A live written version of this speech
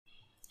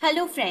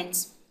Hello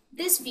friends,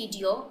 this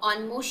video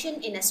on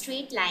motion in a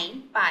straight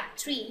line part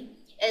 3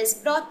 is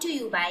brought to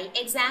you by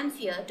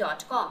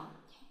examfear.com.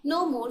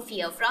 No more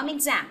fear from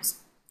exams.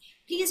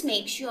 Please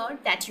make sure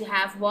that you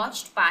have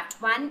watched part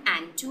 1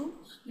 and 2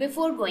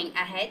 before going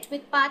ahead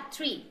with part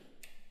 3.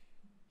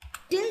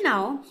 Till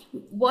now,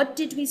 what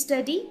did we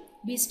study?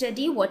 We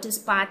studied what is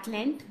path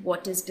length,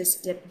 what is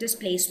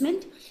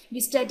displacement. We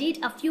studied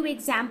a few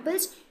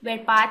examples where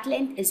path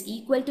length is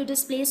equal to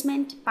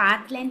displacement,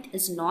 path length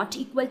is not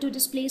equal to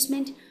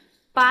displacement,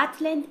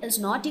 path length is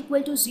not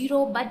equal to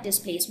 0 but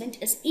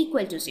displacement is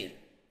equal to 0.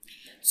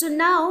 So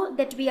now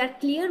that we are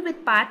clear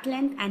with path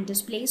length and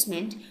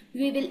displacement,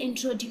 we will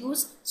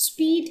introduce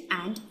speed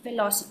and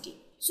velocity.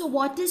 So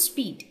what is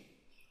speed?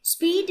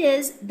 Speed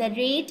is the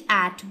rate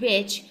at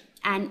which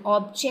an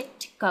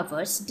object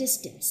covers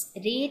distance.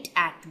 Rate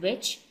at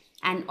which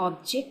an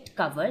object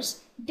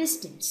covers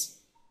distance.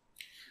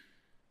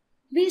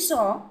 We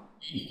saw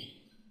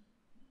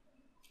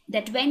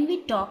that when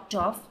we talked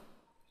of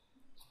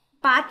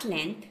path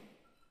length,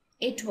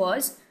 it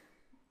was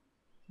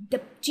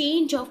the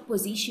change of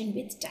position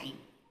with time.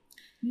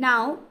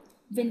 Now,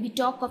 when we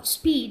talk of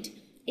speed,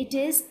 it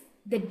is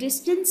the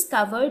distance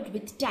covered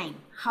with time.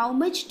 How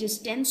much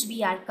distance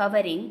we are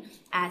covering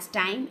as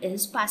time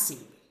is passing.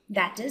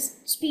 That is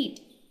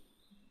speed.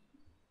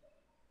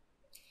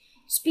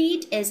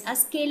 Speed is a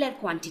scalar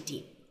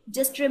quantity.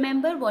 Just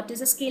remember what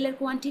is a scalar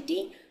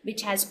quantity,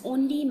 which has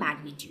only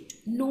magnitude,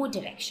 no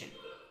direction.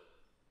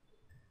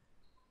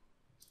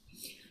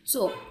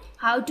 So,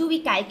 how do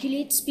we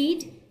calculate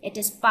speed? It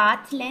is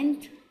path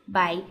length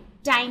by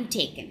time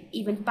taken.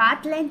 Even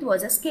path length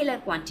was a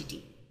scalar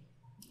quantity.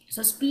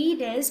 So,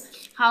 speed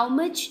is how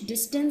much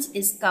distance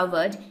is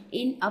covered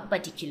in a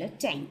particular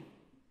time.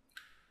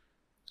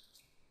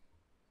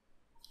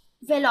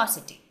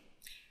 Velocity.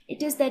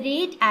 It is the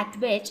rate at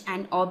which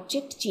an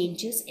object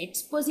changes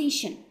its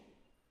position.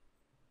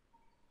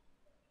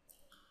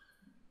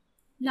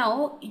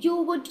 Now, you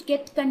would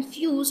get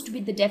confused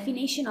with the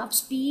definition of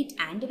speed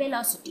and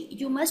velocity.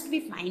 You must be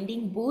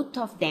finding both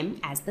of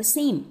them as the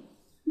same,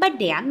 but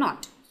they are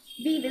not.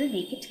 We will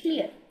make it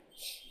clear.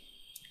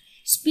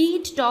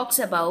 Speed talks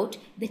about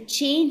the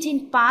change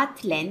in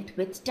path length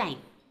with time.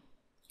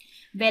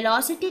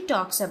 Velocity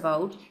talks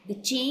about the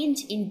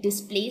change in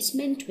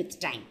displacement with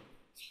time.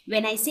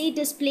 When I say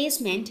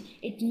displacement,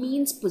 it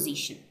means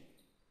position.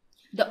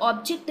 The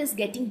object is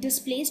getting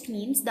displaced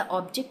means the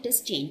object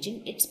is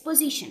changing its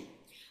position.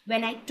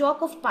 When I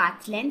talk of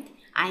path length,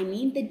 I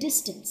mean the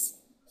distance.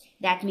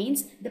 That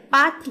means the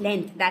path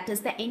length, that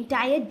is the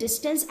entire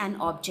distance an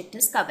object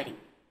is covering.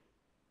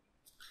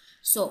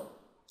 So,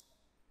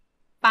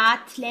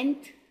 path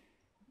length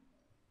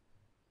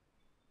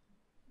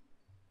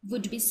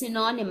would be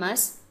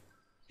synonymous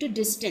to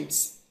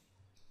distance.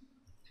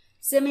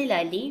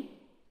 Similarly,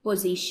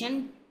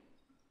 position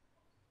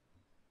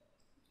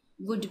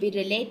would be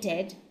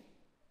related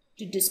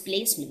to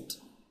displacement.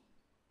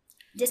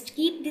 Just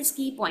keep these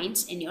key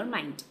points in your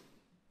mind.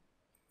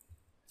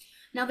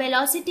 Now,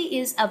 velocity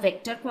is a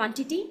vector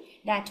quantity.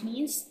 That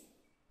means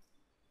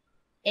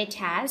it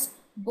has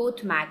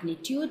both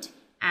magnitude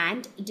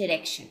and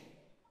direction.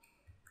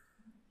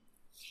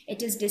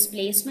 It is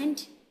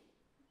displacement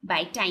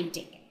by time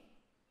taken.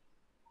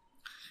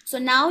 So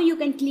now you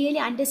can clearly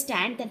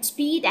understand that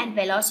speed and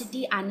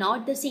velocity are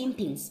not the same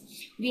things.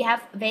 We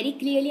have very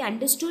clearly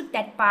understood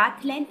that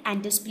path length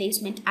and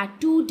displacement are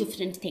two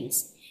different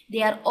things.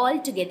 They are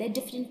altogether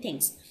different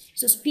things.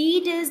 So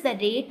speed is the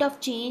rate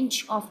of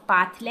change of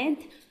path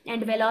length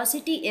and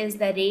velocity is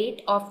the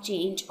rate of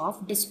change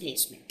of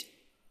displacement.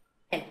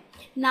 Well,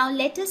 now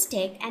let us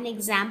take an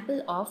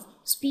example of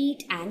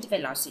speed and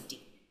velocity.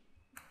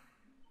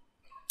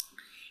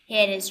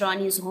 Here is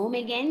Ronnie's home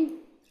again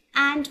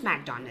and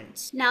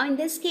McDonald's. Now in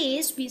this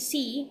case, we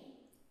see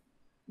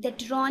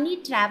that Ronnie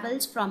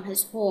travels from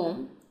his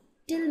home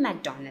till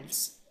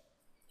McDonald's.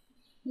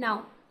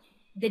 Now,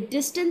 the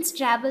distance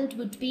traveled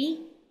would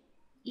be,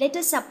 let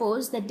us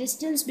suppose the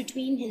distance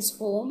between his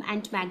home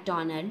and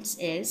McDonald's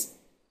is,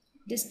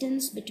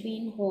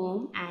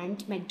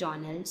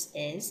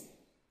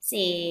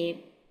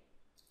 say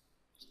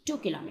 2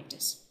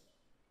 kilometers.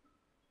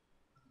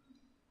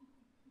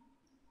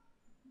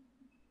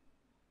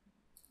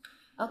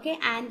 Okay,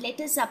 and let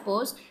us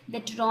suppose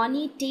that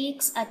Ronnie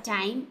takes a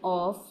time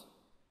of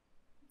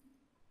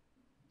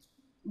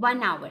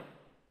 1 hour.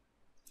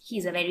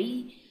 He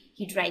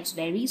drives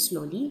very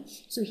slowly,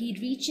 so he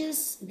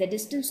reaches the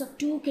distance of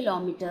 2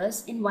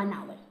 kilometers in 1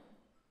 hour.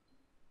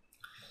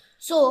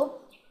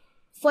 So,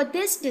 for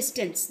this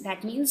distance,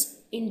 that means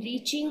in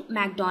reaching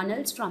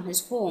McDonald's from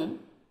his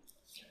home,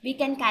 we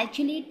can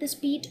calculate the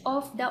speed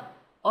of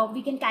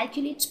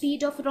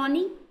speed of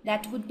Ronnie.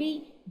 That would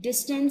be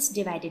distance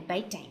divided by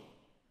time.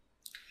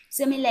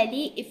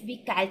 Similarly, if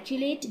we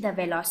calculate the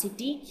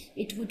velocity,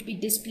 it would be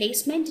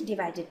displacement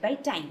divided by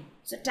time.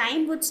 So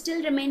time would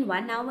still remain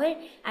 1 hour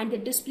and the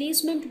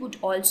displacement would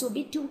also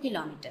be 2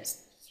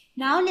 kilometers.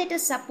 Now let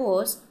us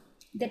suppose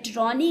that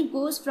Ronnie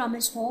goes from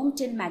his home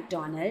till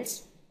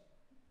McDonald's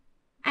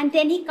and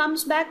then he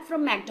comes back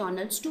from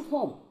McDonald's to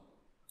home.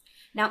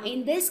 Now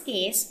in this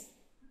case,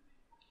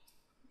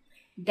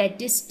 the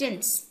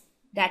distance,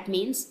 that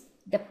means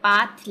the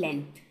path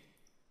length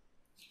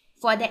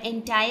for the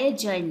entire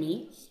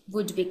journey,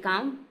 would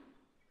become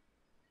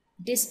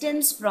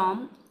distance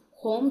from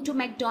home to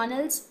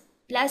McDonald's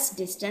plus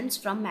distance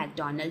from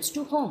McDonald's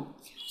to home.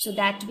 So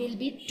that will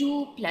be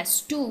 2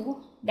 plus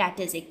 2, that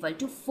is equal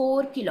to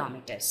 4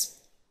 kilometers.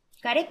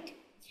 Correct?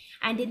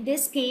 And in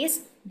this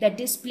case, the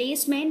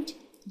displacement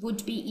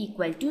would be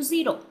equal to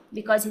 0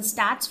 because he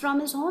starts from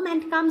his home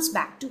and comes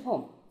back to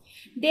home.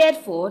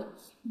 Therefore,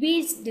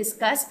 we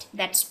discussed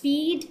that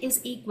speed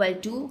is equal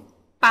to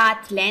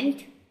path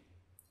length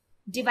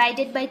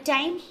divided by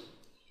time.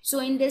 So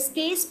in this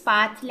case,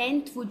 path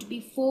length would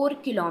be 4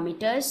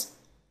 kilometers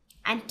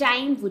and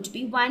time would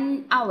be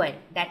 1 hour.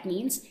 That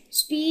means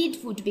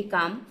speed would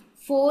become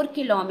 4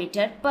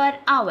 kilometers per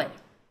hour.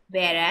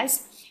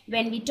 Whereas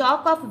when we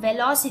talk of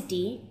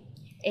velocity,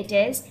 it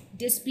is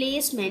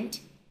displacement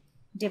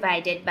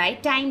divided by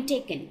time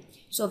taken.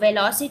 So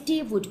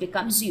velocity would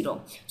become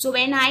 0. So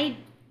when I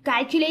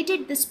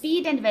calculated the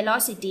speed and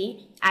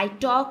velocity, I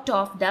talked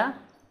of the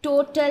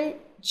total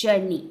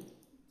journey.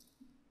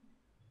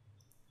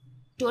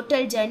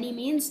 Total journey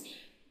means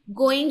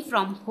going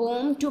from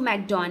home to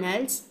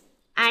McDonald's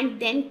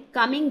and then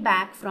coming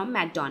back from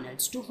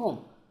McDonald's to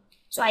home.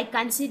 So I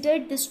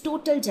considered this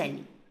total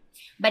journey.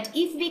 But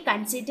if we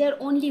consider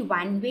only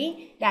one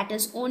way, that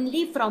is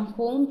only from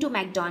home to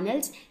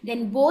McDonald's,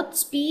 then both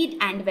speed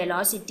and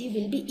velocity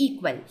will be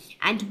equal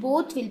and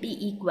both will be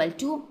equal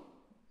to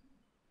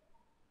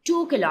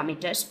 2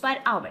 kilometers per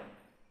hour.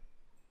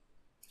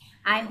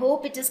 I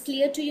hope it is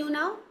clear to you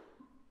now.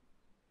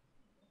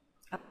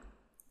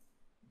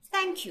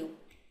 Thank you.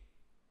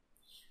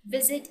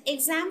 Visit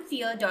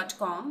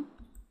examfear.com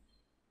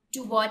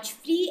to watch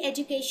free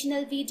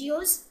educational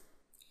videos,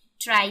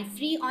 try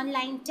free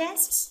online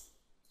tests,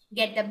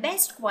 get the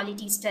best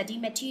quality study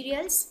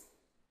materials,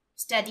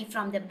 study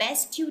from the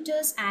best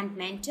tutors and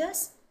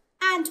mentors,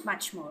 and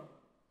much more.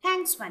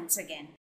 Thanks once again.